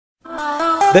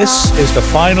This is the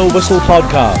Final Whistle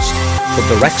podcast from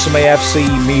the Wrexham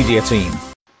AFC media team.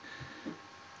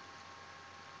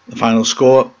 The final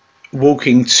score,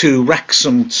 Woking 2,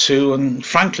 Wrexham 2, and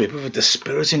frankly, a bit of a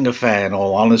dispiriting affair in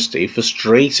all honesty,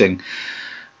 frustrating.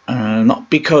 Not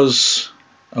because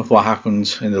of what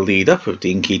happened in the lead-up of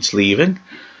Dean Keats leaving,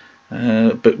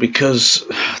 but because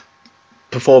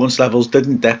performance levels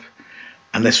didn't dip,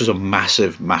 and this was a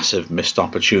massive, massive missed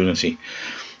opportunity.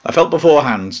 I felt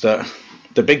beforehand that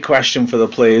the big question for the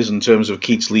players in terms of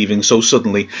Keats leaving so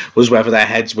suddenly was whether their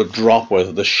heads would drop,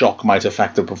 whether the shock might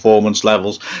affect the performance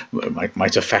levels,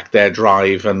 might affect their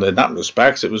drive, and in that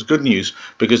respect it was good news,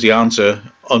 because the answer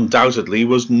undoubtedly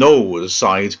was no. The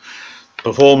side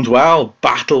performed well,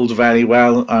 battled very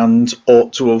well, and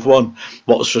ought to have won.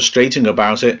 What was frustrating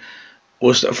about it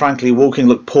was that frankly Woking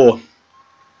looked poor.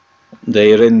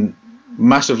 They are in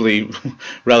massively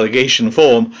relegation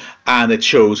form, and it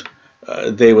showed.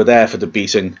 They were there for the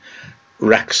beating.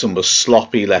 Wrexham was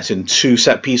sloppy, let in 2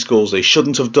 set-piece goals they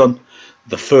shouldn't have done.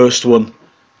 The first one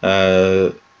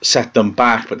set them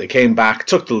back, but they came back,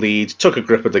 took the lead, took a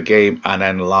grip of the game, and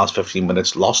then in the last 15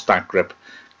 minutes lost that grip.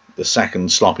 The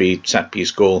second sloppy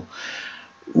set-piece goal.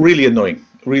 Really annoying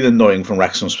from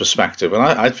Wrexham's perspective, and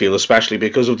I feel especially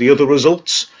because of the other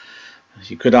results.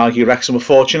 You could argue Wrexham were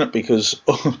fortunate because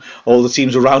all the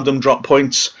teams around them dropped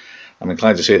points. I'm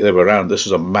inclined to say they were around. This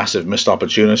was a massive missed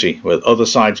opportunity. With other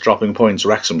sides dropping points,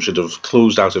 Wrexham should have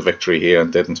closed out a victory here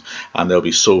and didn't, and they'll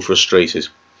be so frustrated.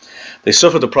 They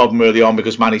suffered the problem early on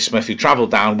because Manny Smith, who travelled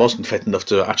down, wasn't fit enough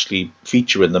to actually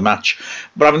feature in the match.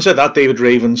 But having said that, David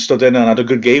Raven stood in and had a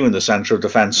good game in the centre of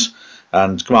defence.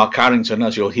 And Mark Carrington,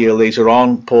 as you'll hear later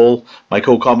on, Paul, my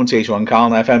co-commentator on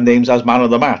Carlton FM, names as man of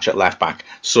the match at left back.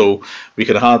 So we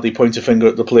can hardly point a finger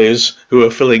at the players who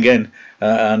are filling in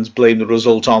and blame the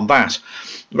result on that.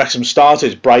 Wrexham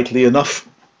started brightly enough,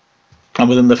 and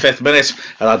within the 5th minute,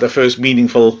 had their first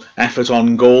meaningful effort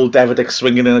on goal. Davidic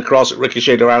swinging in across, it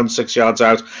ricocheted around 6 yards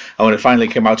out, and when it finally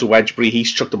came out to Wedgbury, he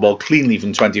struck the ball cleanly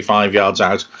from 25 yards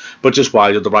out, but just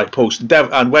wide of the right post. And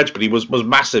Wedgbury was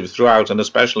massive throughout, and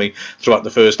especially throughout the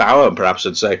first hour, perhaps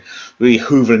I'd say, really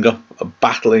hoovering up,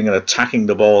 battling and attacking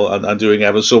the ball and doing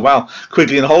ever so well.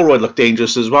 Quigley and Holroyd looked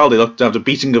dangerous as well. They looked to have the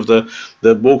beating of the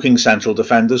Woking central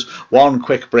defenders. One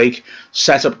quick break,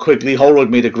 set up Quigley. Holroyd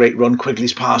made a great run.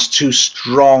 Quigley's pass too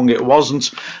strong. It wasn't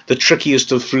the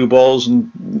trickiest of through balls, and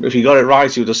if he got it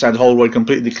right, he would have sent Holroyd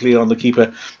completely clear on the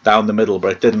keeper down the middle,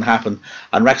 but it didn't happen.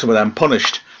 And Wrexham were then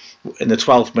punished in the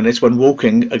 12th minute when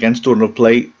Woking, against run of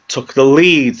play, took the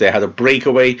lead. They had a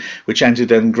breakaway which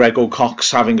ended in Grego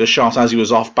Cox having a shot as he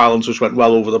was off balance, which went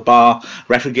well over the bar.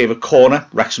 Referee gave a corner.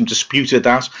 Wrexham disputed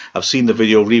that. I've seen the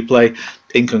video replay.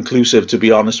 Inconclusive, to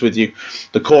be honest with you.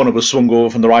 The corner was swung over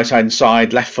from the right hand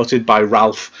side, left footed by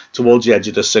Ralph towards the edge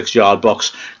of the 6-yard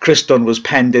box. Chris Dunn was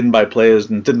penned in by players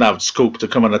and didn't have scope to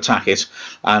come and attack it,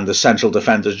 and the central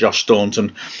defender Josh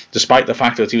Staunton, despite the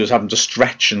fact that he was having to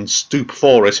stretch and stoop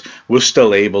for it, was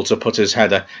still able to put his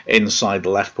header inside the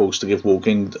left post to give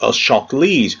Woking a shock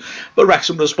lead. But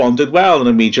Wrexham responded well, and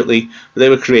immediately they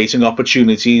were creating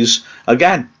opportunities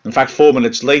again. In fact, 4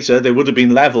 minutes later they would have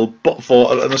been level but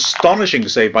for an astonishing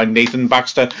save by Nathan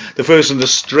Baxter, the first in the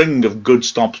string of good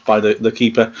stops by the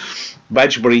keeper.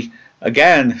 Wedgbury,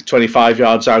 again 25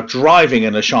 yards out, driving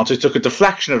in a shot. It took a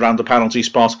deflection around the penalty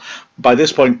spot. By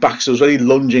this point Baxter was really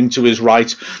lunging to his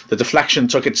right. The deflection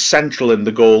took it central in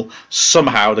the goal.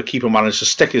 Somehow the keeper managed to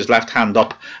stick his left hand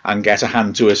up and get a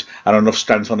hand to it, and enough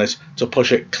strength on it to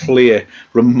push it clear.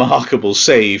 Remarkable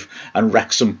save, and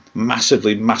Wrexham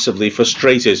massively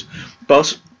frustrated.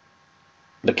 But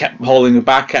they kept holding it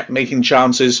back, kept making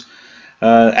chances,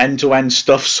 end-to-end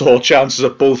stuff, saw chances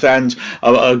at both ends.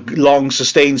 A long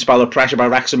sustained spell of pressure by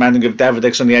Wrexham ending of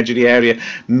Davidic on the edge of the area.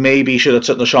 Maybe he should have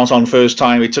taken the shot on first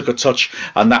time. He took a touch,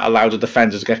 and that allowed the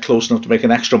defender to get close enough to make an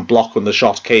extra block when the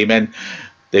shot came in.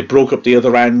 They broke up the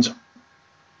other end,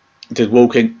 did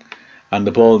Woking, and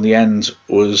the ball in the end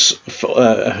was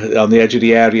on the edge of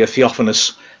the area.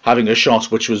 Theophanous having a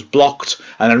shot which was blocked,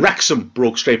 and then Wrexham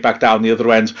broke straight back down the other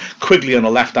end. Quigley on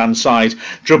the left hand side,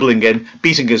 dribbling in,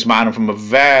 beating his man from a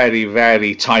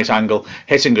very tight angle,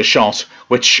 hitting a shot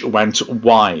which went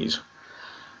wide.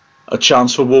 A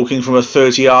chance for Woking from a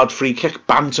 30-yard free kick.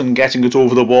 Banton getting it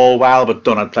over the wall well, but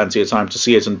Dunn had plenty of time to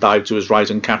see it and dive to his right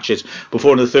and catch it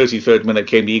before in the 33rd minute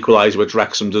came the equaliser, which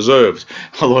Wrexham deserved.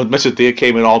 Although admittedly it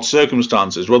came in odd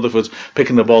circumstances. Rutherford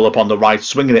picking the ball up on the right,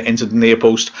 swinging it into the near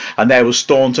post, and there was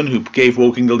Staunton, who gave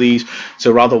Woking the lead,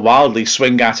 to rather wildly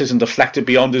swing at it and deflect it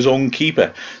beyond his own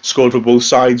keeper. Scored for both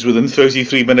sides within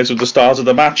 33 minutes of the start of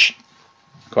the match.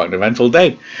 quite an eventful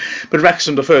day. But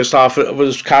Wrexham, the first half,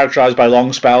 was characterised by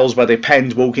long spells where they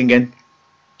penned Woking in,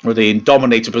 where they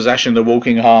dominated possession of the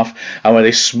Woking half, and where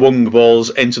they swung balls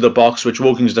into the box, which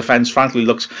Woking's defence frankly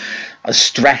looked as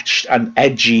stretched and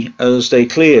edgy as they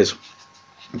cleared.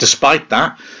 Despite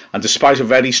that, and despite a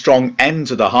very strong end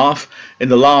to the half, in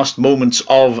the last moments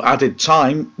of added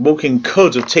time, Woking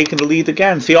could have taken the lead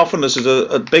again. Theophanous is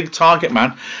a big target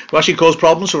man who actually caused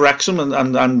problems for Wrexham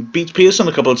and beat Pearson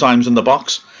a couple of times in the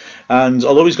box. And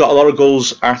although he's got a lot of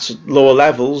goals at lower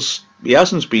levels, he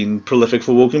hasn't been prolific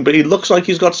for Woking, but he looks like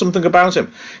he's got something about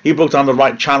him. He broke down the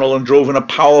right channel and drove in a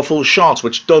powerful shot,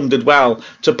 which Dunn did well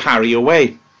to parry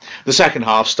away. The second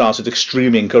half started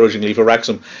extremely encouragingly for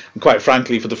Wrexham, and quite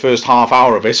frankly, for the first half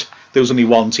hour of it, there was only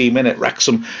one team in it.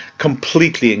 Wrexham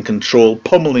completely in control,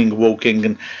 pummelling Woking,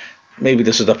 and maybe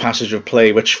this is the passage of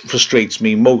play which frustrates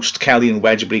me most. Kelly and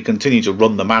Wedgbury continue to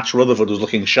run the match. Rutherford was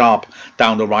looking sharp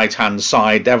down the right-hand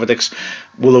side. Deverdix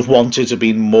will have wanted to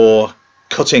be more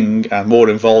cutting and more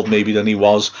involved maybe than he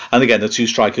was, and again the two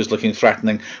strikers looking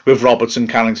threatening, with Roberts and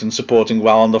Carrington supporting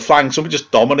well on the flank. So we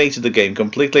just dominated the game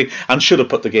completely and should have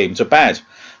put the game to bed.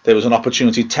 There was an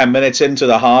opportunity 10 minutes into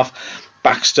the half.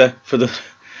 Baxter, for the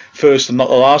first and not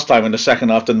the last time in the second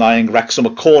half, denying Wrexham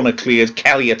a corner cleared.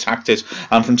 Kelly attacked it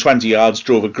and from 20 yards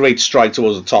drove a great strike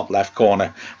towards the top left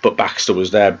corner, but Baxter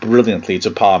was there brilliantly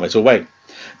to palm it away.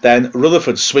 Then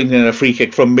Rutherford swinging in a free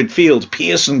kick from midfield.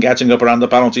 Pearson getting up around the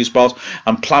penalty spot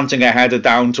and planting a header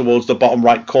down towards the bottom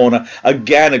right corner.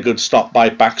 Again a good stop by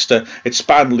Baxter. It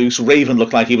span loose. Raven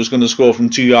looked like he was going to score from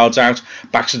 2 yards out.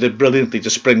 Baxter did brilliantly to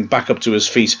spring back up to his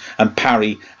feet and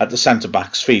parry at the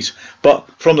centre-back's feet. But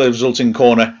from the resulting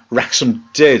corner, Wrexham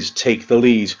did take the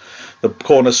lead. The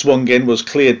corner swung in, was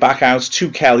cleared back out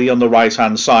to Kelly on the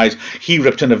right-hand side. He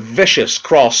ripped in a vicious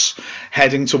cross,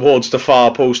 heading towards the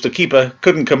far post. The keeper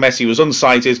couldn't commit, he was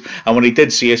unsighted, and when he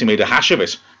did see it, he made a hash of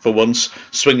it for once,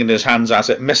 swinging his hands at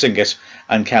it, missing it,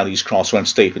 and Kelly's cross went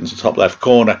straight into the top left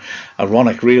corner.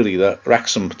 Ironic, really, that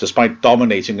Wrexham, despite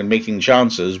dominating and making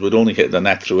chances, would only hit the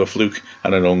net through a fluke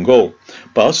and an own goal.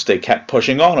 But they kept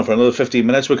pushing on, and for another 15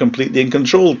 minutes were completely in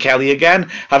control. Kelly again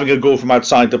having a goal from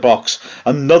outside the box.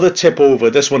 Another tip over,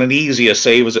 this one an easier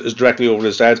save as it was directly over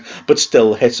his head, but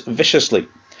still hit viciously.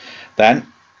 Then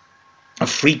a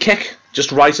free kick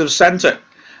just right of centre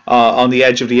on the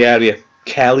edge of the area.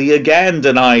 Kelly again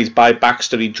denied by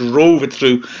Baxter. He drove it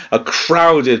through a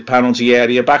crowded penalty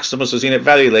area. Baxter must have seen it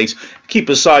very late.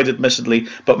 Keeper's side admittedly,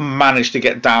 but managed to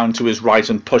get down to his right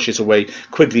and push it away.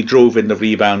 Quickly drove in the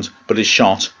rebound, but his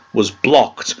shot was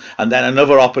blocked. And then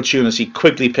another opportunity,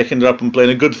 quickly picking it up and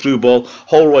playing a good through ball.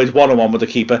 Holroyd one-on-one with the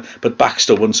keeper, but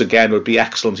Baxter once again would be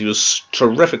excellent. He was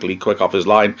terrifically quick off his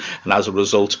line, and as a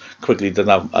result quickly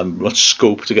didn't have much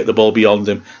scope to get the ball beyond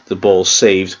him. The ball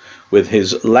saved with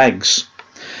his legs.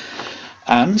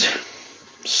 And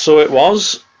so it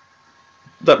was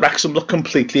that Wrexham looked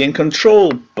completely in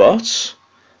control, but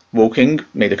Woking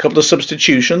made a couple of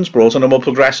substitutions, brought on a more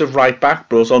progressive right back,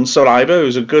 brought on Saraiva,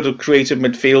 who's a good creative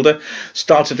midfielder,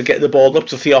 started to get the ball up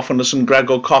to Theophanous and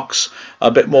Gregor Cox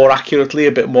a bit more accurately,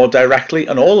 a bit more directly,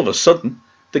 and all of a sudden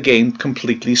the game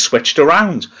completely switched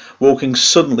around. Woking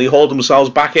suddenly hauled themselves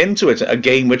back into it, a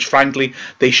game which frankly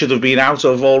they should have been out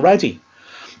of already.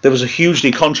 There was a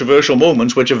hugely controversial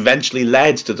moment which eventually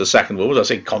led to the second goal. I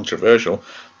say controversial,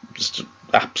 just an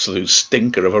absolute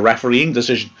stinker of a refereeing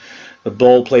decision. The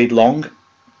ball played long,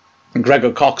 and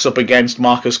Gregor Cox up against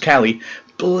Marcus Kelly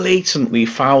blatantly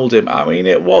fouled him. I mean,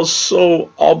 it was so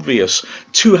obvious.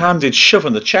 Two-handed shove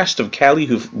in the chest of Kelly,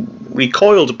 who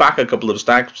recoiled back a couple of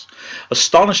steps.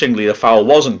 Astonishingly, the foul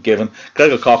wasn't given.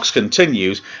 Gregor Cox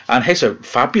continued and hit a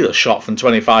fabulous shot from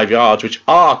 25 yards, which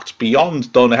arced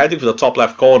beyond Dunn, heading for the top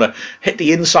left corner, hit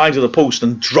the inside of the post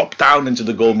and dropped down into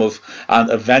the goalmouth, and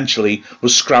eventually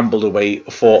was scrambled away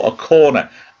for a corner.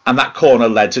 And that corner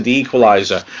led to the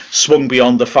equaliser. Swung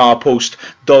beyond the far post.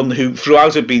 Dunn, who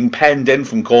throughout had been penned in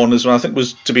from corners, and I think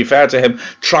was, to be fair to him,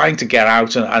 trying to get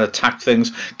out and attack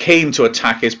things, came to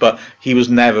attack it, but he was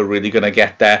never really going to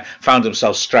get there. Found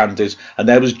himself stranded. And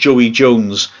there was Joey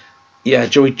Jones. Yeah,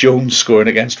 Joey Jones scoring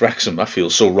against Wrexham. That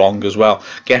feels so wrong as well.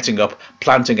 Getting up,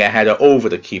 planting a header over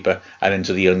the keeper and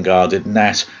into the unguarded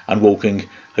net. And Woking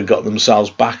had got themselves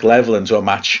back level into a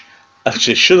match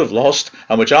actually should have lost,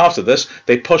 and which after this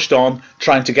they pushed on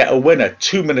trying to get a winner.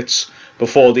 2 minutes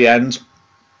before the end,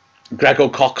 Gregor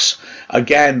Cox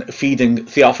again feeding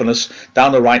Theophanous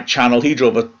down the right channel. He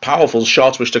drove a powerful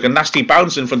shot which took a nasty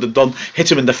bounce in front of Dunn,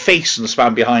 hit him in the face and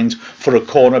span behind for a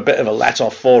corner. Bit of a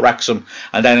let-off for Wrexham.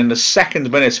 And then in the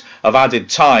second minute of added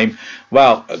time,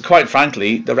 well, quite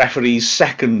frankly, the referee's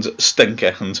second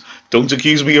stinker, and don't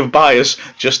accuse me of bias,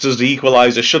 just as the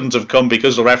equaliser shouldn't have come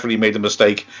because the referee made a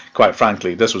mistake. Quite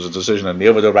frankly, this was a decision in the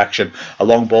other direction. A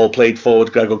long ball played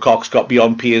forward, Gregor Cox got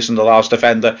beyond Pearson, the last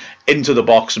defender, into the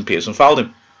box, and Pearson fouled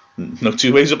him. No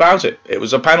two ways about it. It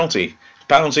was a penalty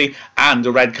and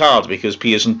a red card because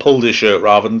Pearson pulled his shirt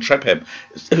rather than trip him.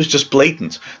 It was just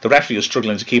blatant. The referee was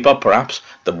struggling to keep up, perhaps.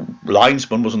 The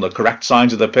linesman was on the correct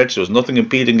sides of the pitch. There was nothing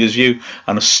impeding his view,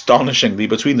 and astonishingly,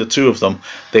 between the two of them,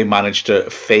 they managed to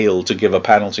fail to give a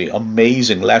penalty.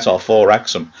 Amazing let-off for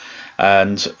Wrexham.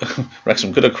 And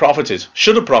Wrexham could have profited,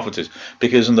 should have profited,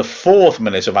 because in the 4th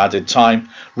minute of added time,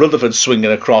 Rutherford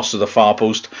swinging across to the far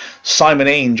post. Simon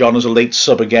Ainge, on as a late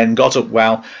sub again, got up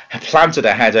well, planted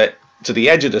a header to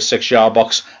the edge of the 6-yard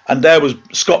box, and there was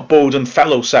Scott Bowden,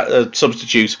 fellow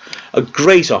substitute. A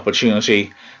great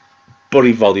opportunity, but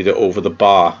he volleyed it over the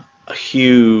bar. A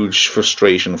huge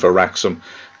frustration for Wrexham.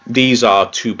 These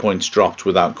are 2 points dropped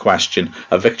without question.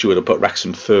 A victory would have put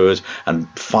Wrexham 3rd and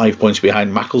 5 points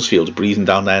behind Macclesfield, breathing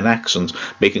down their necks and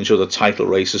making sure the title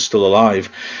race is still alive.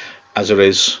 As it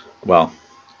is, well,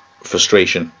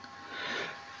 frustration.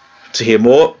 To hear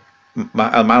more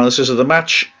analysis of the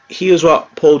match, here's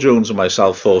what Paul Jones and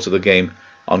myself thought of the game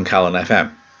on Callan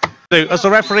FM. As the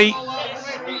referee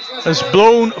has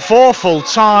blown for full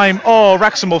time,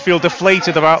 Wrexham will feel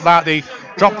deflated about that. They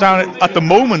drop down at the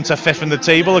moment to 5th in the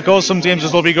table. Of course, some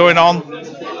games will be going on,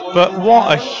 but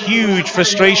what a huge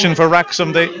frustration for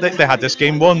Wrexham. They had this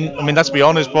game won. I mean, let's be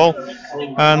honest, Paul,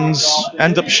 and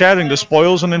end up sharing the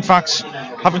spoils, and in fact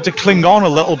having to cling on a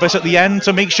little bit at the end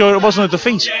to make sure it wasn't a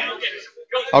defeat.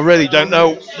 I really don't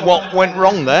know what went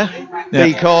wrong there,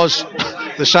 because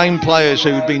the same players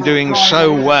who'd been doing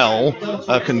so well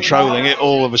are controlling it.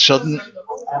 All of a sudden,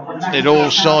 it all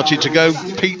started to go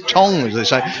Pete Tong, as they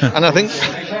say. And I think,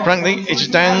 frankly, it's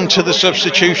down to the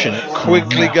substitution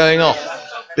quickly going off,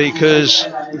 because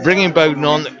bringing Bowden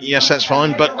on, yes, that's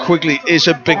fine, but Quigley is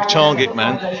a big target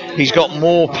man. He's got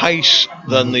more pace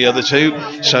than the other two,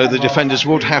 so the defenders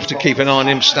would have to keep an eye on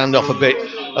him, stand off a bit,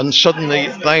 and suddenly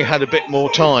they had a bit more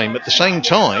time. At the same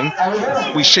time,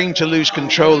 we seemed to lose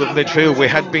control of midfield. We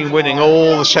had been winning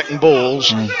all the second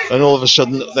balls, and all of a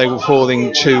sudden they were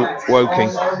falling to Woking.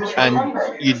 And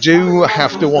you do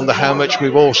have to wonder how much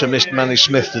we've also missed Manny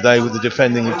Smith today with the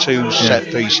defending of 2 set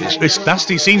pieces. It's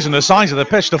nasty scenes on the sides of the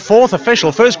pitch. The 4th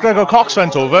official, first Gregor Cox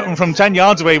went over, and from 10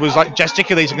 yards away was like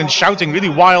gesticulating and shouting, really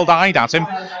wild-eyed at him.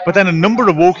 But then a number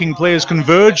of Woking players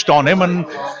converged on him and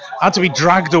had to be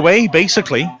dragged away,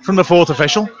 basically, from the 4th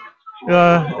official.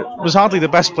 It was hardly the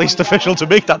best placed official to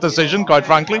make that decision, quite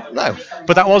frankly. No.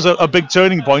 But that was a big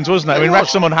turning point, wasn't it? I mean,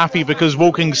 Wrexham unhappy because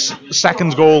Woking's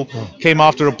second goal came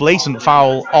after a blatant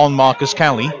foul on Marcus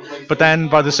Kelly. But then,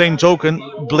 by the same token,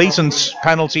 blatant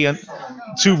penalty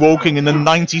to Woking in the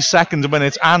 92nd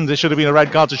minute, and there should have been a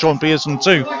red card to Sean Pearson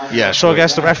too. Yes. So I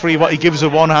guess the referee, what he gives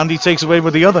with one hand, he takes away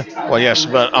with the other. Well, yes,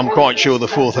 but I'm quite sure the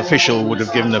 4th official would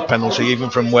have given a penalty even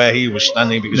from where he was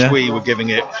standing, because we were giving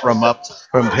it from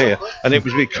here, and it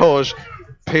was because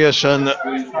Pearson,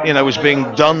 was being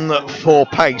done for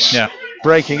pace,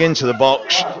 breaking into the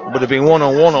box. Would have been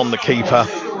one-on-one on the keeper.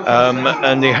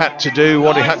 And he had to do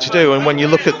what he had to do. And when you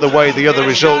look at the way the other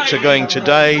results are going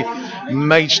today,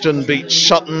 Maidstone beat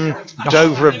Sutton,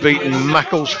 Dover have beaten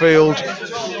Macclesfield,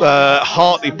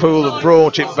 Hartlepool have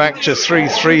brought it back to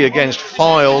 3-3 against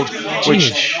Fylde,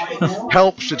 which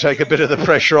helps to take a bit of the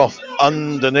pressure off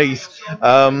underneath.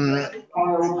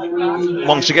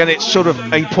 Once again, it's sort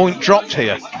of a point dropped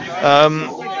here.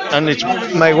 And it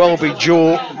may well be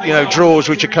draws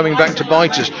which are coming back to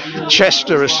bite us.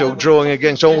 Chester are still drawing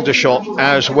against Aldershot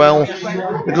as well.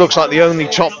 It looks like the only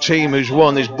top team who's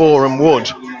won is Boreham Wood.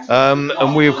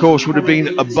 And we, of course, would have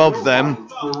been above them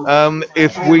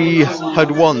if we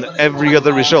had won. Every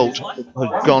other result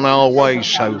had gone our way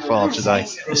so far today.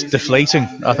 It's deflating,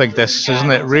 I think, this,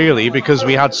 isn't it, really, because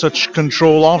we had such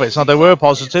control of it. Now, there were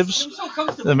positives.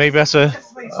 Maybe that's a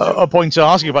point to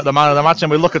ask you about the man of the match,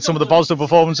 and we look at some of the positive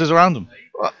performances around them.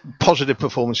 Positive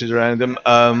performances around them.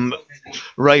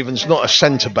 Raven's not a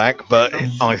centre-back, but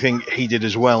I think he did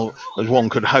as well as one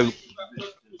could hope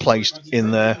placed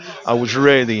in there. I was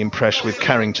really impressed with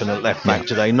Carrington at left back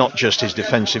today, not just his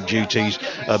defensive duties,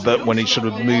 but when he sort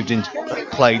of moved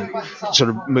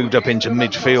up into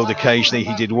midfield occasionally,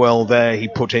 he did well there. He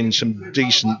put in some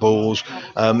decent balls.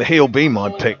 He'll be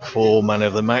my pick for man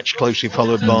of the match, closely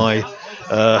followed by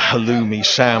halloumi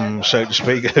Sam, so to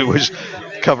speak, who was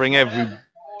covering every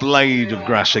blade of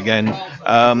grass again.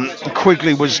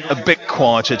 Quigley was a bit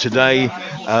quieter today.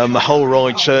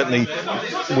 Holroyd certainly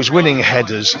was winning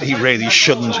headers he really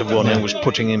shouldn't have won and was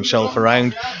putting himself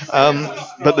around.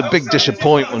 But the big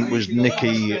disappointment was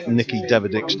Nicky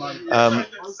Deverdix.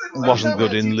 Wasn't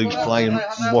good in loose play and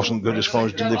wasn't good as far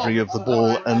as delivery of the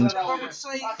ball, and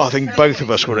I think both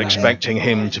of us were expecting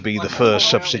him to be the first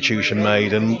substitution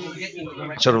made, and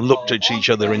sort of looked at each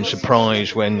other in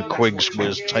surprise when Quiggs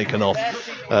was taken off,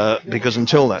 because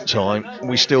until that time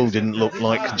we still didn't look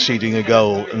like conceding a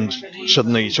goal, and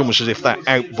suddenly it's almost as if that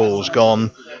out ball's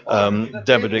gone.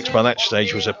 Deverdix by that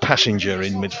stage was a passenger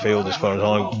in midfield as far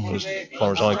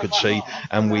as I could see,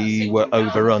 and we were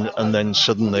overrun, and then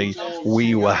suddenly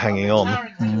we were hanging on.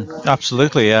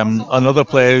 Absolutely. Another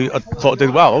player I thought did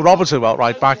well, Roberts did well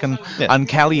right back, and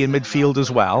Kelly in midfield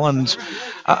as well. And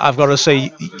I've got to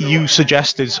say, you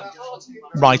suggested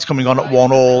Wright coming on at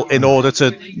 1-1 in order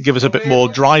to give us a bit more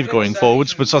drive going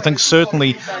forwards, but I think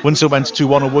certainly once it went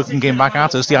 2-1 and Woking came back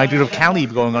at us, the idea of Kelly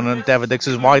going on in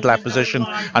Deverdix's wide left position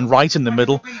and Wright in the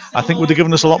middle, I think would have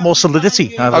given us a lot more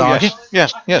solidity.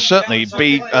 Yes, certainly.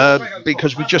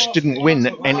 Because we just didn't win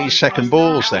any second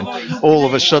balls then. All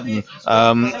of a sudden,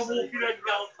 Sam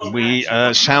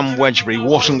Wedgbury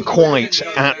wasn't quite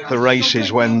at the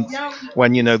races when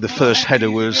the first header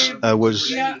was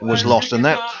lost, and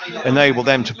that enabled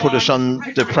them to put us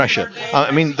under pressure.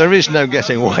 I mean, there is no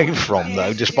getting away from,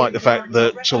 though, despite the fact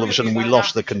that all of a sudden we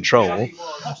lost the control.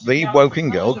 The Woking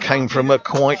goal came from a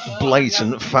quite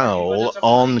blatant foul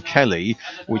on Kelly,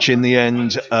 which in the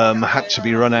end had to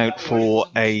be run out for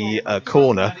a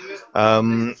corner,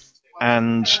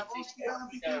 and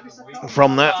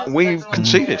from that we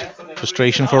conceded.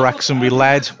 Frustration for Wrexham. We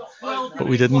led, but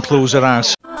we didn't close it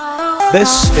out.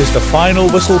 This is the Final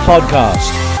Whistle podcast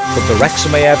from the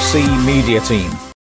Wrexham AFC media team.